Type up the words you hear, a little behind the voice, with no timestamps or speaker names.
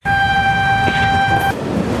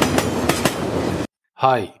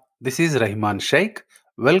Hi, this is Rahman Sheikh.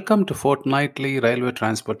 Welcome to Fortnightly Railway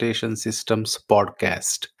Transportation Systems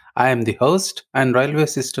Podcast. I am the host and railway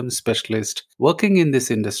systems specialist working in this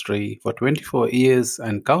industry for 24 years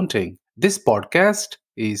and counting. This podcast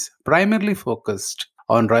is primarily focused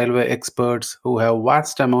on railway experts who have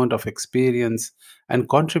vast amount of experience and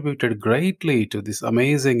contributed greatly to this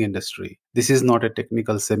amazing industry. This is not a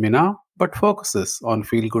technical seminar, but focuses on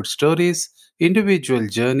feel-good stories, individual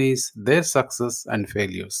journeys, their success and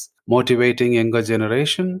failures, motivating younger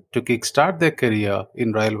generation to kickstart their career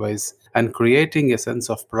in railways and creating a sense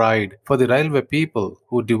of pride for the railway people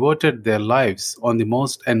who devoted their lives on the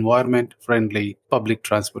most environment-friendly public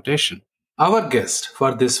transportation. Our guest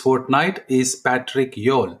for this fortnight is Patrick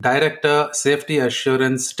Youle, Director, Safety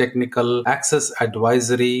Assurance Technical Axess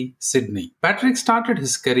Advisory, Sydney. Patrick started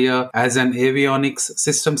his career as an Avionics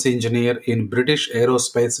Systems Engineer in British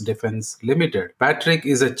Aerospace Defence Ltd. Patrick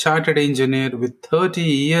is a chartered engineer with 30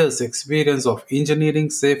 years experience of engineering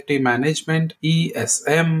safety management,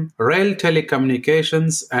 iESM, rail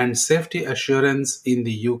telecommunications and safety assurance in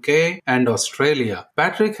the UK and Australia.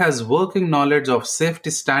 Patrick has working knowledge of safety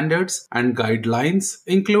standards and guidelines,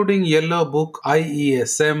 including Yellow Book,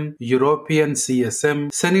 iESM, European CSM,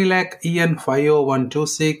 CENELEC EN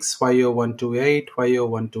 50126, 50128,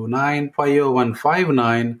 50129,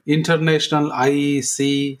 50159, International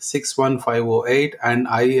IEC 61508, and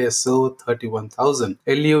ISO 31000,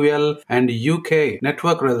 LUL and UK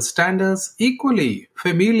Network Rail Standards, equally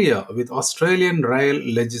familiar with Australian rail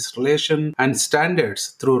legislation and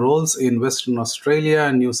standards through roles in Western Australia,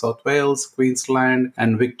 New South Wales, Queensland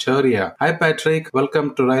and Victoria. Hi Patrick,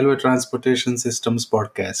 welcome to Railway Transportation Systems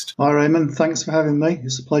Podcast. Hi Raymond, thanks for having me.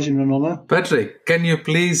 It's a pleasure and an honour. Patrick, can you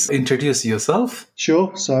please introduce yourself?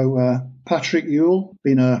 Sure. So Patrick Youle,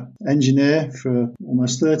 been an engineer for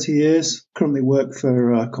almost 30 years. Currently work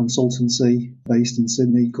for a consultancy based in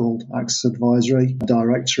Sydney called Axess Advisory,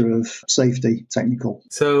 Director of Safety Technical.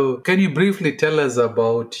 So can you briefly tell us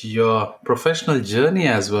about your professional journey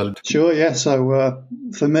as well? Sure, yeah. So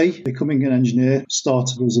for me, becoming an engineer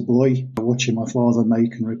started as a boy, watching my father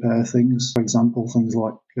make and repair things. For example, things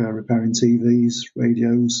like repairing TVs,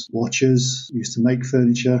 radios, watches. Used to make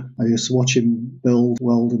furniture. I used to watch him build,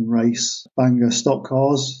 weld and race Banger stock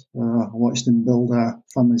cars. I watched him build our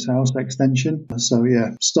family's house extension. So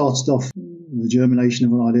yeah, started off with the germination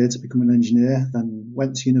of an idea to become an engineer, then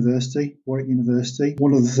went to university, Warwick University.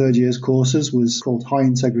 One of the third year's courses was called High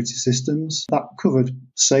Integrity Systems. That covered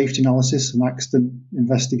safety analysis and accident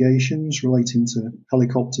investigations relating to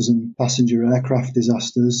helicopters and passenger aircraft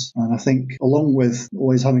disasters. And I think along with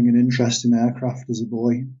always having an interest in aircraft as a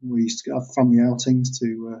boy, we used to have family outings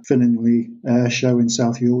to Finningley Air Show in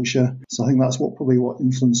South Yorkshire. So I think that's what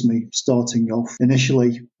influenced me starting off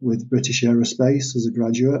initially with British Aerospace as a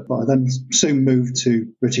graduate, but I then soon moved to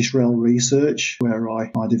British Rail Research, where I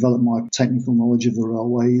developed my technical knowledge of the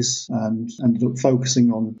railways and ended up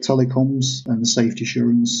focusing on telecoms and safety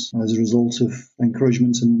assurance as a result of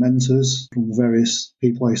encouragement and mentors from the various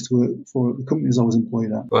people I used to work for at the companies I was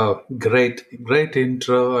employed at. Wow, great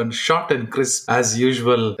intro and short and crisp as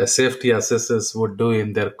usual safety assessors would do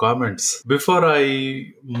in their comments. Before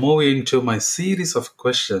I move into my series of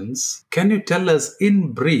questions, can you tell us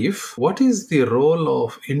in brief what is the role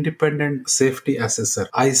of independent safety assessor,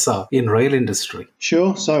 ISA, in rail industry?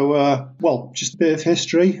 Sure. So, just a bit of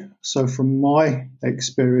history. So from my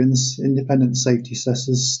experience, independent safety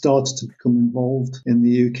assessors started to become involved in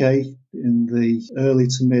the UK in the early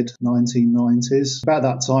to mid 1990s. About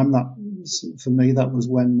that time, for me, that was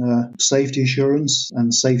when safety assurance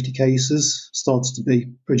and safety cases started to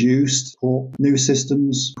be produced for new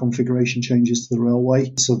systems, configuration changes to the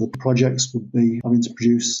railway. So the projects would be having to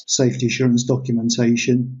produce safety assurance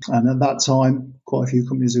documentation. And at that time, quite a few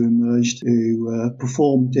companies who emerged who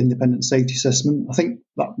performed independent safety assessment. I think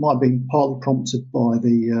that might have been partly prompted by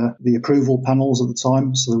the approval panels at the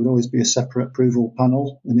time. So there would always be a separate approval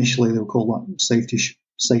panel. Initially, they were called that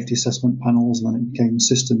safety assessment panels, and then it became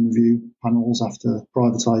system review panels after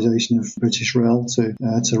privatisation of British Rail to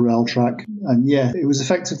Railtrack. And yeah, it was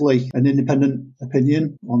effectively an independent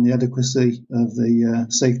opinion on the adequacy of the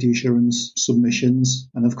safety assurance submissions.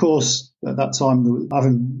 And of course, at that time,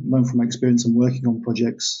 having known from experience and working on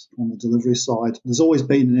projects on the delivery side, there's always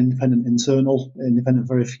been an independent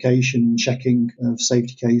verification and checking of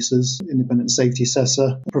safety cases. Independent safety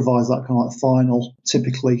assessor provides that kind of like final,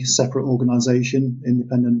 typically separate organisation,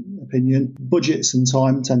 independent opinion. Budgets and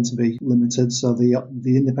time tend to be limited, so the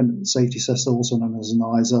independent safety assessor, also known as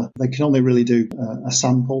an ISA, they can only really do a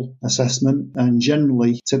sample assessment, and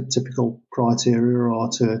generally typical criteria are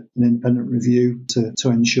to an independent review to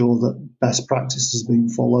ensure that best practice is being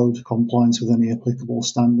followed, compliance with any applicable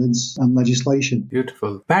standards and legislation.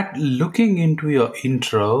 Beautiful. Pat, looking into your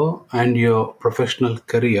intro and your professional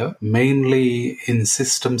career, mainly in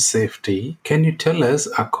system safety, can you tell us,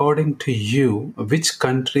 according to you, which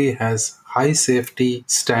country has high safety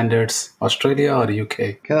standards, Australia or UK?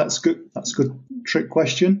 Okay, that's good. That's a good trick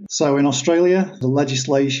question. So in Australia, the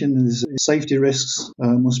legislation is safety risks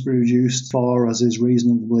must be reduced as far as is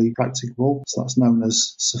reasonably practicable. So that's known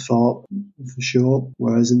as SFARP for short.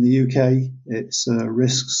 Whereas in the UK, it's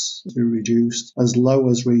risks to be reduced as low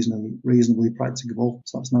as reasonably practicable.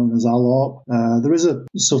 So that's known as ALARP. There is a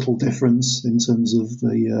subtle difference in terms of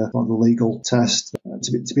the legal test.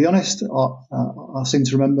 To be honest, I seem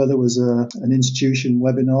to remember there was an institution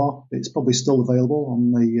webinar. It's probably still available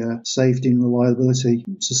on the Safety and Reliability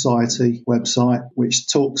Society website,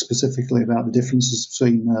 which talks specifically about the differences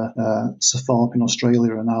between SFARP in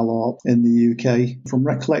Australia and ALARP in the UK. From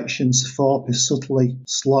recollection, SFARP is subtly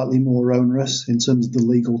slightly more onerous in terms of the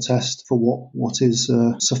legal test for what is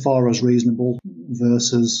so far as reasonable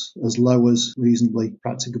versus as low as reasonably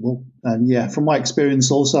practicable. And yeah, from my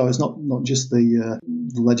experience also, it's not just the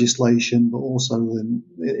legislation, but also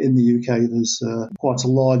in the UK, there's quite a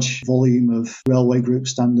large volume of railway group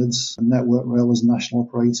standards. And Network Rail, as a national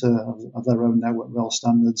operator, have their own Network Rail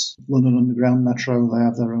standards. London Underground Metro, they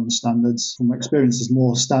have their own standards. From my experience, there's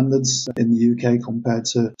more standards in the UK compared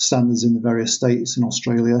to standards in the various states in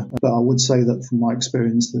Australia. But I would say that from my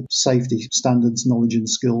experience, that safety standards, knowledge and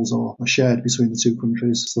skills are shared between the two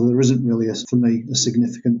countries. So there isn't really, for me, a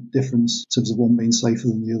significant difference in terms of one being safer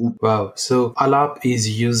than the other. Wow. So ALARP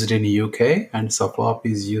is used in UK and SFARP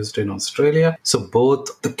is used in Australia. So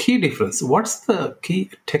both, the key difference, what's the key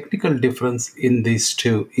technical difference in these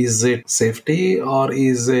two? Is it safety or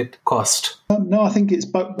is it cost? No, I think it's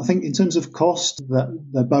both. I think in terms of cost, that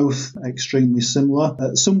they're both extremely similar.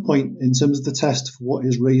 At some point, in terms of the test for what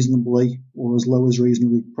is reasonably or as low as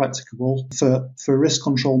reasonably practicable, for risk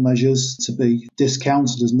control measures to be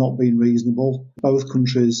discounted as not being reasonable, both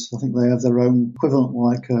countries, I think they have their own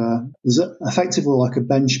equivalent, there's effectively like a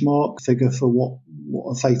benchmark figure for what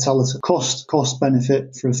a fatality cost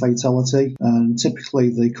benefit for a fatality, and typically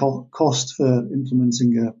the cost for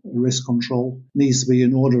implementing a risk control needs to be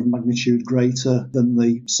an order of magnitude greater than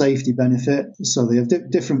the safety benefit. So they have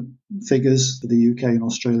different figures for the UK and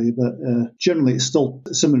Australia, but generally it's still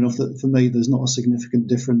similar enough that for me there's not a significant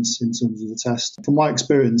difference in terms of the test. From my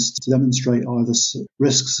experience, to demonstrate either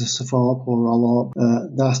risks of SFARP or ALARP,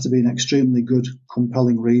 there has to be an extremely good,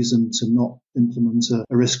 compelling reason to not implement a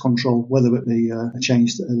risk control, whether it be a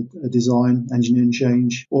change to a design, engineering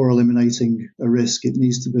change, or eliminating a risk. It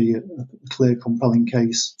needs to be a clear, compelling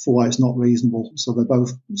case for why it's not reasonable. So they're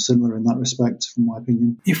both similar in that respect, from my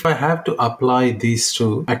opinion. If I have to apply these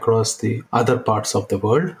two across the other parts of the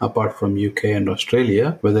world, apart from UK and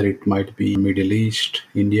Australia, whether it might be Middle East,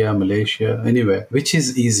 India, Malaysia, anywhere, which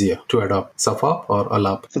is easier to adopt, SFARP or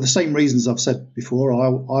ALARP? For the same reasons I've said before,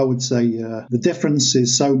 I would say the difference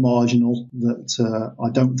is so marginal that I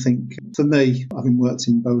don't think, for me, having worked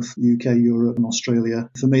in both UK, Europe and Australia,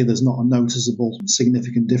 for me there's not a noticeable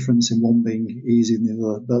significant difference in one being easier than the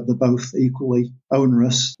other, but they're both equally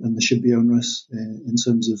onerous, and they should be onerous in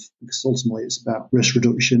terms of, because ultimately it's about risk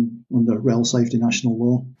reduction under rail safety national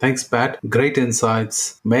law. Thanks, Pat. Great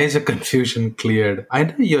insights. Major confusion cleared. I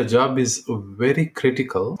know your job is very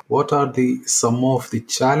critical. What are some of the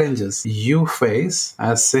challenges you face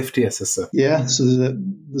as safety assessor? Yeah, so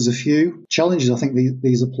there's a few challenges. I think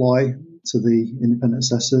these apply to the independent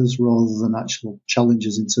assessors rather than actual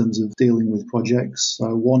challenges in terms of dealing with projects.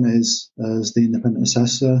 So one is, as the independent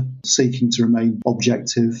assessor, seeking to remain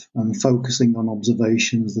objective and focusing on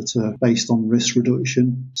observations that are based on risk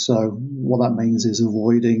reduction. So what that means is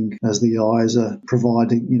avoiding, as the eyes are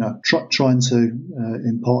providing, trying to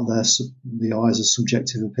impart the eyes a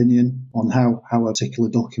subjective opinion on how a particular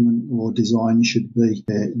document or design should be.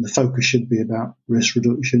 The focus should be about risk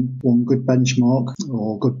reduction. One good benchmark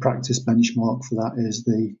or good practice benchmark for that is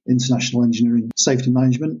the International Engineering Safety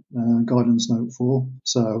Management Guidance Note 4.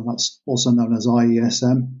 So that's also known as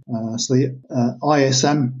iESM. So the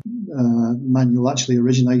iESM manual actually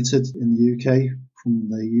originated in the UK from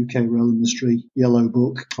the UK rail industry yellow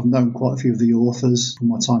book. I've known quite a few of the authors from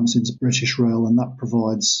my time since British Rail, and that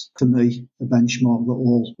provides, for me, a benchmark that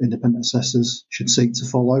all independent assessors should seek to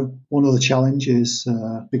follow. One other challenge is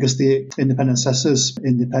because the independent assessors are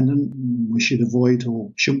independent, we should avoid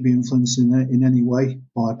or shouldn't be influenced in any way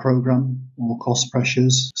by program or cost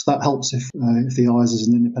pressures. So that helps if the IRSE is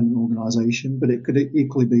an independent organisation, but it could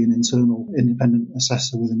equally be an internal independent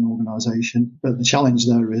assessor within an organisation. But the challenge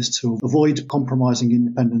there is to avoid compromising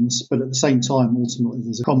independence, but at the same time, ultimately,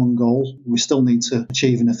 there's a common goal. We still need to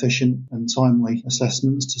achieve an efficient and timely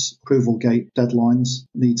assessments to approval gate deadlines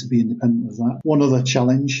need to be independent of that. One other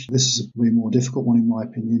challenge, this is a more difficult one in my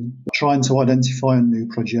opinion, trying to identify new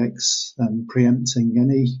projects and preempting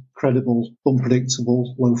any credible,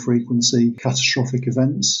 unpredictable, low-frequency, catastrophic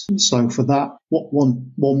events. So for that,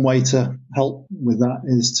 one way to help with that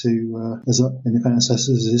is to, as independent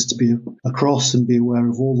assessors, is to be across and be aware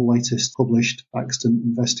of all the latest published accident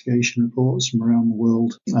investigation reports from around the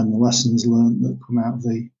world and the lessons learned that come out of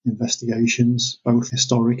the investigations, both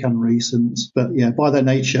historic and recent. But yeah, by their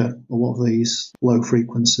nature, a lot of these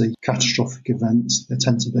low-frequency, catastrophic events, they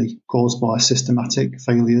tend to be caused by systematic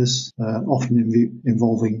failures, often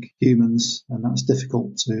involving humans, and that's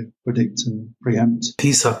difficult to predict and preempt.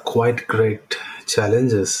 These are quite great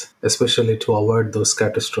challenges, especially to avoid those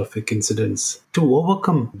catastrophic incidents. To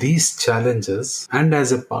overcome these challenges and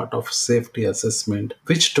as a part of safety assessment,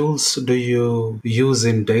 which tools do you use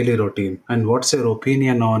in daily routine? And what's your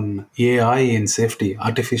opinion on AI in safety,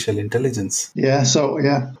 artificial intelligence?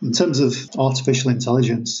 In terms of artificial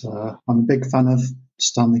intelligence, I'm a big fan of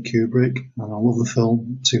Stanley Kubrick, and I love the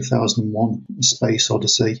film 2001, A Space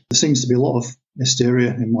Odyssey. There seems to be a lot of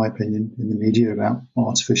hysteria, in my opinion, in the media about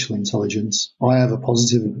artificial intelligence. I have a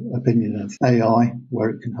positive opinion of AI, where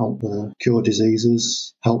it can help cure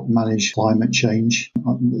diseases, help manage climate change.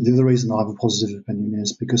 The other reason I have a positive opinion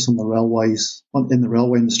is because in the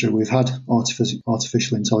railway industry, we've had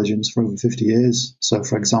artificial intelligence for over 50 years. So,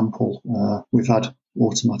 for example, we've had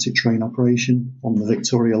automatic train operation on the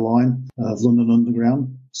Victoria line of London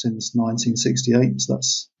Underground since 1968. So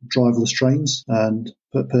that's driverless trains. And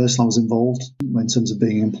personally, I was involved in terms of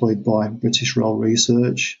being employed by British Rail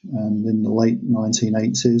Research, and in the late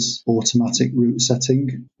 1980s, automatic route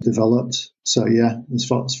setting developed. So yeah, as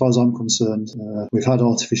far as I'm concerned, we've had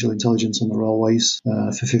artificial intelligence on the railways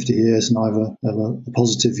for 50 years, and I have a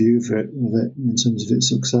positive view of it in terms of its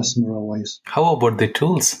success on the railways. How about the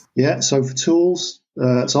tools? Yeah, so for tools,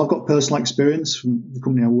 so I've got personal experience from the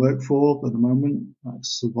company I work for at the moment,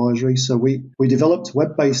 Axess Advisory. So we developed a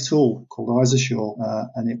web-based tool called iESM,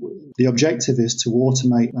 and the objective is to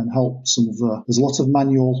automate and help there's a lot of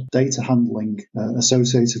manual data handling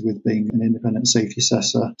associated with being an independent safety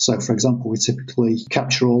assessor. So, for example, we typically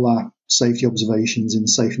capture all our safety observations in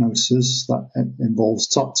safe notices. That involves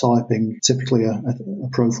typing, typically a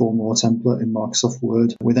pro forma or template in Microsoft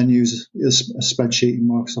Word. We then use a spreadsheet in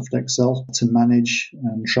Microsoft Excel to manage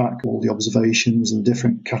and track all the observations and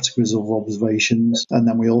different categories of observations. And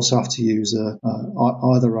then we also have to use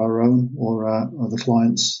either our own or the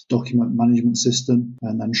client's document management system,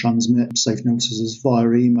 and then transmit safe notices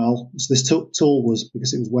via email. So this tool was,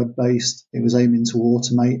 because it was web-based, it was aiming to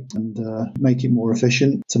automate and make it more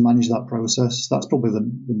efficient to manage that process. That's probably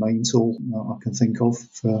the main tool that I can think of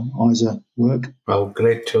for ISA work. Well,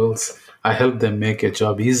 great tools. I help them make your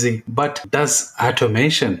job easy. But does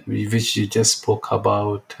automation, which you just spoke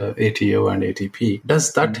about, ATO and ATP,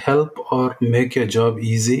 does that help or make your job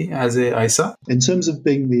easy as a ISA? In terms of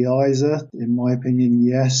being the ISA, in my opinion,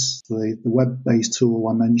 yes. The web-based tool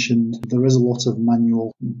I mentioned, there is a lot of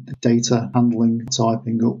manual data handling,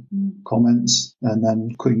 typing up comments, and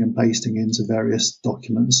then cutting and pasting into various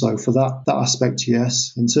documents. So for that aspect,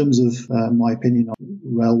 yes. In terms of my opinion on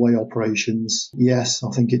railway operations, yes,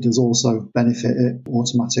 I think it does also benefit it.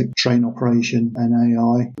 Automatic train operation and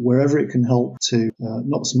AI, wherever it can help to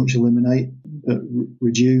not so much eliminate, but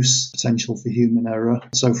reduce potential for human error.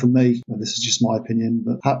 So for me, this is just my opinion,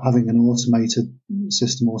 but having an automated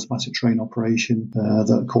system, automatic train operation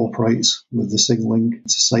that cooperates with the signalling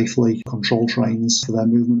to safely control trains for their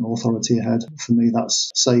movement authority ahead, for me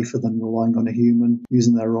that's safer than relying on a human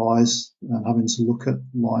using their eyes and having to look at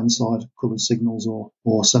line side coloured signals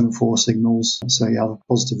or semaphore signals. So yeah, I have a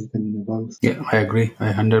positive opinion of both. Yeah, I agree.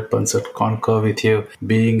 I 100% concur with you.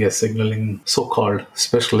 Being a signaling so-called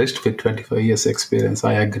specialist with 25 years experience,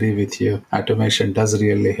 I agree with you. Automation does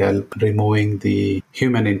really help removing the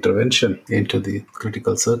human intervention into the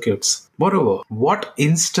critical circuits. Moreover, what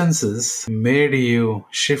instances made you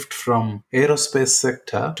shift from aerospace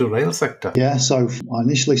sector to rail sector? Yeah, so I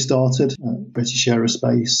initially started at British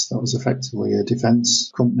Aerospace. That was effectively a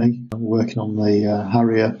defence company working on the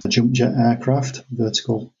Harrier jump jet aircraft,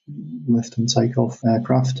 vertical lift and takeoff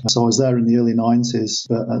aircraft. So I was there in the early 90s,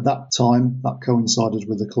 but at that time, that coincided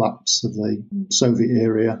with the collapse of the Soviet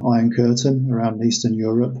era Iron Curtain around Eastern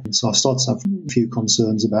Europe. And so I started to have a few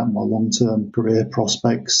concerns about my long-term career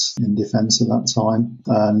prospects in defence at that time.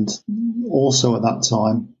 And also at that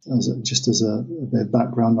time, as a bit of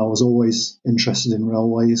background, I was always interested in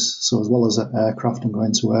railways. So as well as aircraft and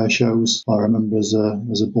going to air shows, I remember as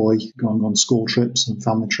a boy going on school trips and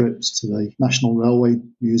family trips to the National Railway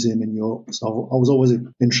Museum in York. So I was always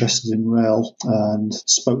interested in rail and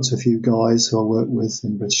spoke to a few guys who I worked with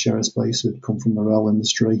in British Aerospace who had come from the rail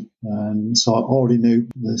industry. And so I already knew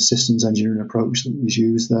the systems engineering approach that was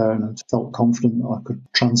used there, and I felt confident that I could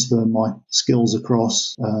transfer my skills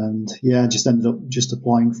across. And yeah, I just ended up just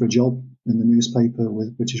applying for a job in the newspaper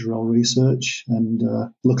with British Rail Research, and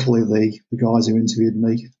luckily the guys who interviewed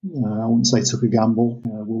me, I wouldn't say took a gamble,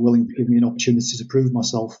 were willing to give me an opportunity to prove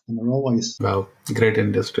myself in the railways. Wow, great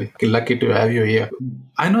industry. Lucky to have you here.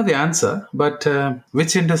 I know the answer, but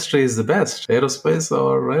which industry is the best, aerospace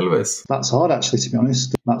or railways? That's hard, actually, to be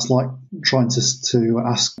honest. That's like trying to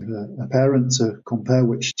ask a parent to compare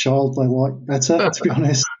which child they like better, to be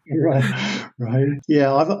honest. Right.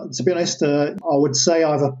 Yeah, to be honest, I would say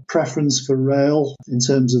I have a preference for rail in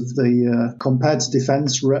terms of the, compared to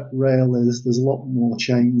defence, rail there's a lot more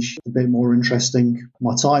change, a bit more interesting.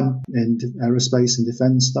 My time in aerospace and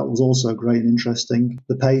defence, that was also great and interesting.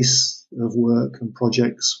 The pace of work and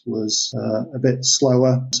projects was a bit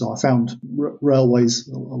slower, so I found railways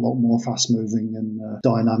a lot more fast-moving and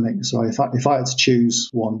dynamic. So if I had to choose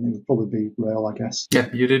one, it would probably be rail, I guess. Yeah,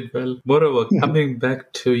 you did well. Moreover, coming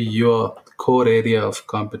back to your core area of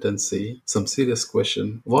competency, some serious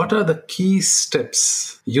question. What are the key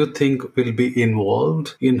steps you think will be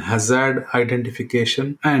involved in hazard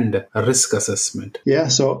identification and risk assessment? Yeah,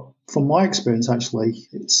 so from my experience, actually,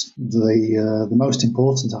 it's the most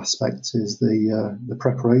important aspect is the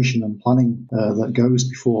preparation and planning that goes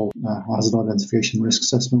before hazard identification and risk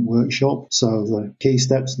assessment workshop. So the key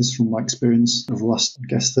steps, this is from my experience of the last,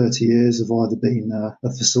 30 years, have either been a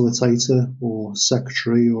facilitator or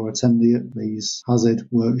secretary or attendee at these hazard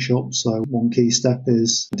workshops. So one key step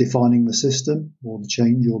is defining the system or the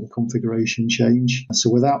change or the configuration change.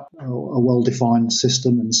 So without a well-defined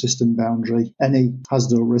system and system boundary, any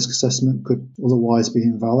hazard or risk assessment could otherwise be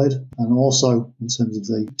invalid. And also in terms of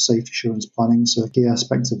the safety assurance planning, so a key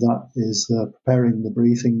aspect of that is preparing the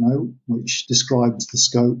briefing note, which describes the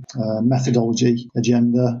scope, methodology,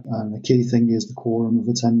 agenda, and the key thing is the quorum of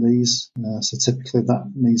attendees. So typically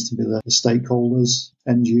that needs to be the stakeholders,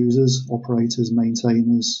 end users, operators,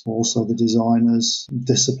 maintainers, also the designers,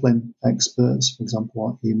 discipline experts, for example,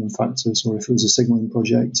 like human factors, or if it was a signalling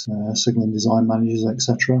project, signalling design managers,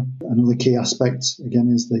 etc. Another key aspect,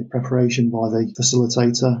 again, is the preparation by the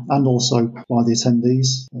facilitator and also by the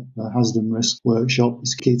attendees. The hazard and risk workshop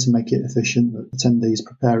is key to make it efficient, that attendees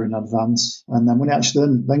prepare in advance. And then when it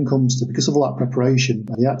actually then comes to, because of all that preparation,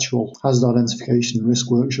 the actual hazard identification and risk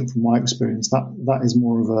workshop, from my experience, that is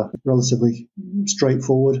more of a relatively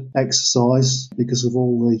straightforward exercise because of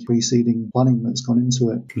all the preceding planning that's gone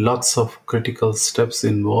into it. Lots of critical steps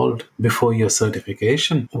involved before your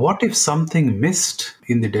certification. What if something missed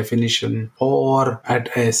in the definition or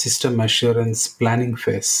at a system assurance planning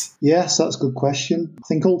phase? Yes, that's a good question. I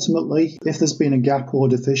think ultimately, if there's been a gap or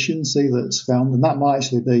deficiency that's found, and that might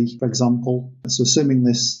actually be, for example, so assuming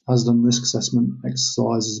this hazard and risk assessment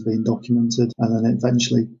exercise has been documented and then it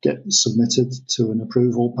eventually gets submitted to an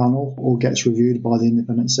approval panel or gets reviewed by the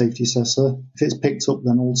independent safety assessor. If it's picked up,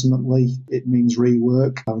 then ultimately it means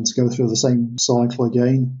rework, having to go through the same cycle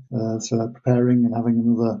again for preparing and having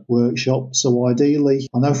another workshop. So ideally,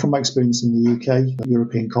 I know from my experience in the UK, the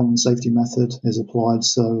European Common Safety Method is applied.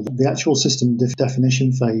 So the actual system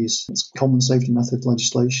definition phase, it's common safety method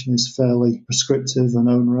legislation, is fairly prescriptive and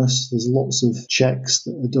onerous. There's lots of checks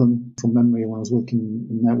that are done from memory. When I was working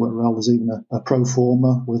in Network Rail, there's even a pro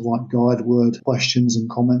forma with like guide word questions and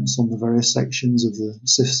comments on the various sections of the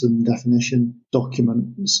system definition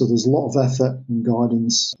document. So there's a lot of effort and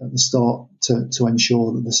guidance at the start to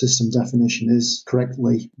ensure that the system definition is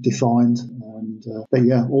correctly defined. And But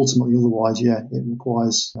yeah, ultimately, otherwise, yeah, it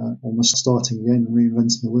requires almost starting again and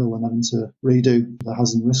reinventing the wheel and having to redo the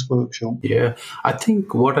hazard and risk workshop. Yeah, I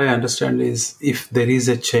think what I understand is if there is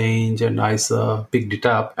a change and ISA picked it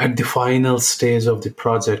up at the final stage of the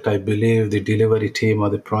project, I believe the delivery team or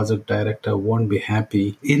the project director won't be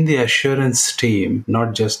happy. In the assurance team,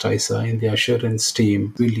 not just ISA, in the assurance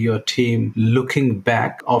team, will your team looking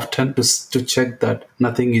back often to check that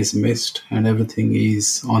nothing is missed and everything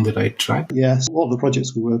is on the right track? Yes, a lot of the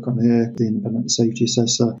projects we work on here, the independent safety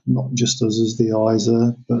assessor, not just us as the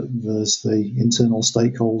ISA, but there's the internal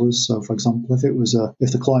stakeholders. So, for example,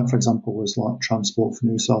 if the client, for example, was like Transport for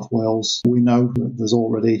New South Wales, we know that there's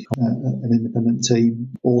already an independent team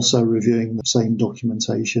also reviewing the same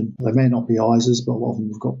documentation. They may not be ISAs, but a lot of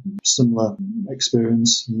them have got similar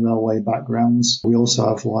experience and railway backgrounds. We also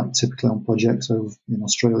have, like typically on projects in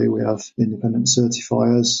Australia, we have independent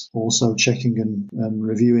certifiers also checking and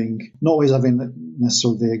reviewing, not always having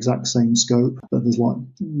necessarily the exact same scope, but there's like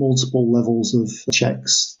multiple levels of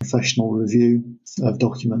checks, professional review of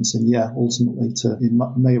documents, and yeah, ultimately it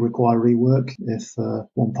may require rework if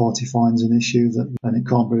one party finds an issue and it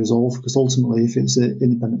can't be resolved, because ultimately if it's an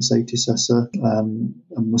independent safety assessor and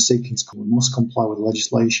we must comply with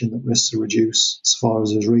legislation that risks are reduced as far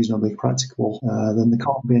as is reasonably practicable, then there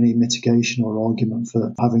can't be any mitigation or argument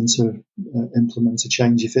for having to implement a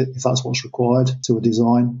change if that's what's required to a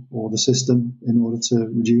design or the system in order to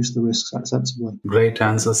reduce the risks acceptably. Great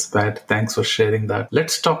answers, Pat. Thanks for sharing that.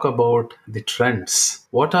 Let's talk about the trends.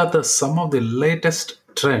 What are some of the latest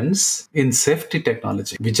trends in safety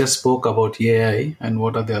technology? We just spoke about AI, and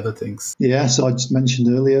what are the other things? Yeah, so I just mentioned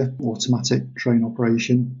earlier automatic train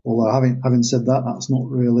operation. Although having said that, that's not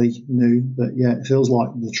really new, but yeah, it feels like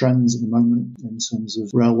the trends at the moment in terms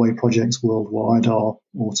of railway projects worldwide are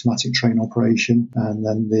automatic train operation, and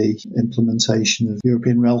then the implementation of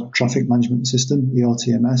European Rail Traffic Management System,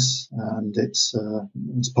 ERTMS, and it's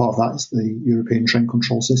as part of that is the European Train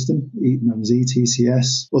Control System, known as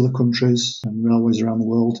ETCS. Other countries and railways around the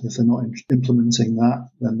world, if they're not implementing that,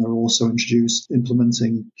 then they're also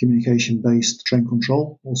implementing communication-based train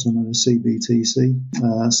control, also known as CBTC.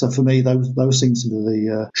 So for me, those seem to be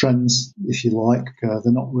the trends, if you like.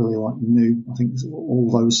 They're not really like new. I think all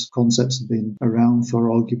those concepts have been around for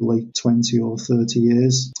arguably 20 or 30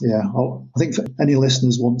 years. Yeah, I think if any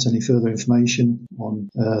listeners want any further information on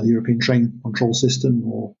the European Train Control System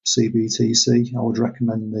or CBTC, I would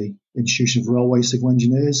recommend the Institution of Railway Civil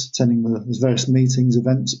Engineers, attending the various meetings,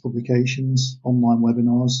 events, publications, online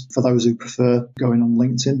webinars. For those who prefer going on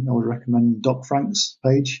LinkedIn, I would recommend Doc Frank's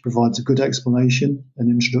page. Provides a good explanation and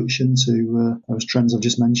introduction to those trends I've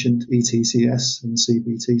just mentioned, ETCS and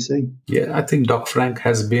CBTC. Yeah, I think Doc Frank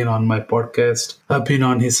has been on my podcast. I've been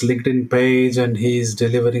on his LinkedIn page, and he's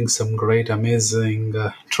delivering some great, amazing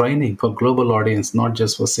training for global audience, not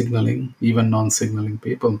just for signaling, even non-signaling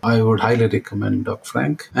people. I would highly recommend Doc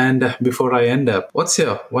Frank. And before I end up, what's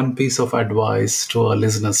your one piece of advice to our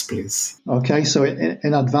listeners, please? Okay, so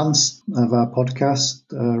in advance of our podcast,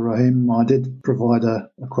 Rahim, I did provide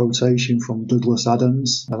a quotation from Douglas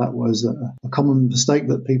Adams. That was a common mistake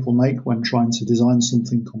that people make when trying to design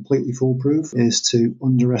something completely foolproof is to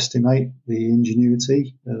underestimate the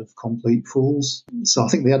ingenuity of complete fools. So I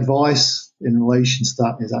think the advice in relation to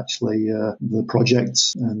that is actually the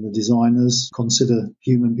projects and the designers consider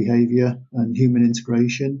human behavior and human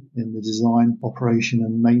integration in the design, operation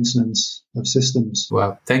and maintenance of systems.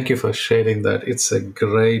 Wow, thank you for sharing that. It's a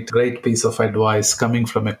great piece of advice coming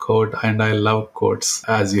from a quote, and I love quotes,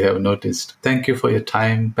 as you have noticed. Thank you for your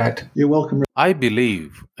time, Pat. You're welcome. I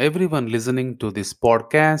believe everyone listening to this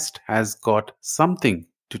podcast has got something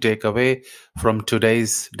to take away from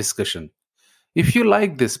today's discussion. If you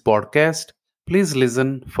like this podcast, please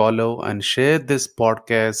listen, follow, and share this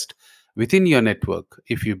podcast within your network.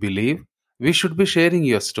 If you believe we should be sharing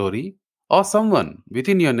your story or someone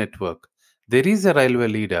within your network, there is a railway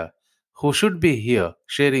leader who should be here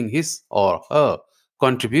sharing his or her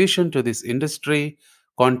contribution to this industry,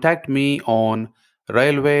 contact me on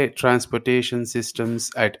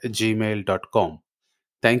railwaytransportationsystems@gmail.com.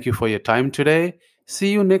 Thank you for your time today.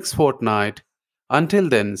 See you next fortnight. Until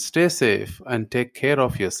then, stay safe and take care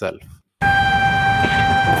of yourself.